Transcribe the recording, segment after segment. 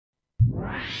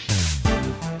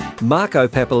Marco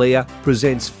Papalia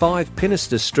presents 5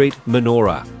 Pinaster Street,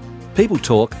 Menora. People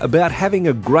talk about having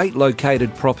a great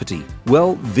located property.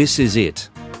 Well, this is it.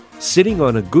 Sitting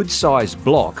on a good-sized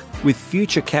block with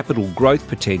future capital growth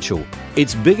potential,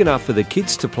 it's big enough for the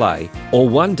kids to play or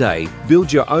one day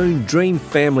build your own dream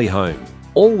family home,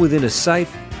 all within a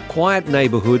safe, quiet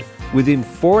neighbourhood within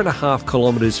 4.5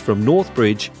 kilometres from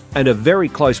Northbridge and a very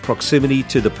close proximity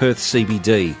to the Perth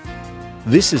CBD.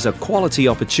 This is a quality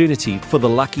opportunity for the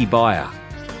lucky buyer.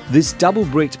 This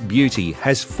double-bricked beauty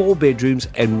has 4 bedrooms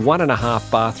and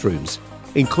 1.5 bathrooms,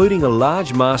 including a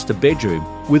large master bedroom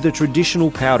with a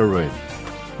traditional powder room.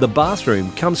 The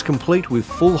bathroom comes complete with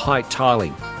full-height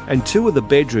tiling, and 2 of the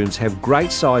bedrooms have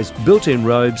great-sized built-in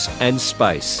robes and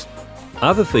space.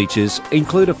 Other features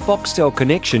include a Foxtel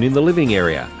connection in the living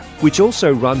area, which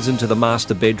also runs into the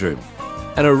master bedroom.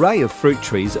 An array of fruit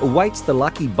trees awaits the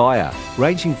lucky buyer,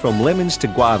 ranging from lemons to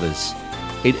guavas.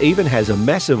 It even has a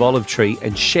massive olive tree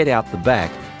and shed out the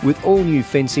back, with all new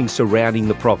fencing surrounding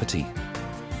the property.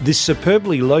 This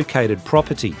superbly located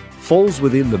property falls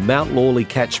within the Mount Lawley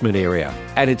catchment area,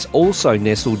 and it's also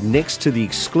nestled next to the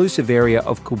exclusive area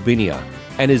of Kulbinia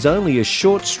and is only a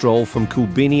short stroll from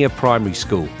Kulbinia Primary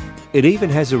School. It even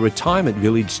has a retirement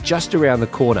village just around the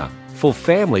corner for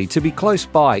family to be close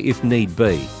by if need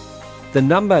be. The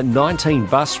number 19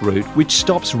 bus route, which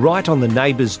stops right on the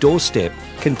neighbour's doorstep,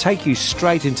 can take you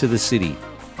straight into the city.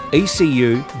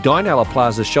 ECU, Dinella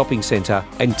Plaza Shopping Centre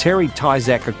and Terry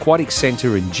Tyzack Aquatic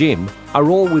Centre and Gym are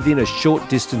all within a short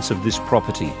distance of this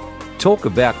property. Talk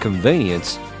about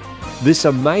convenience. This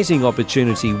amazing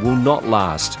opportunity will not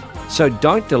last, so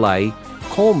don't delay.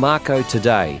 Call Marco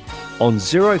today on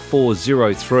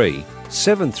 0403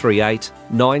 738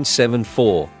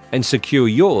 974 and secure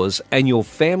yours and your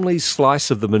family's slice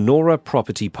of the Menora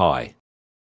property pie.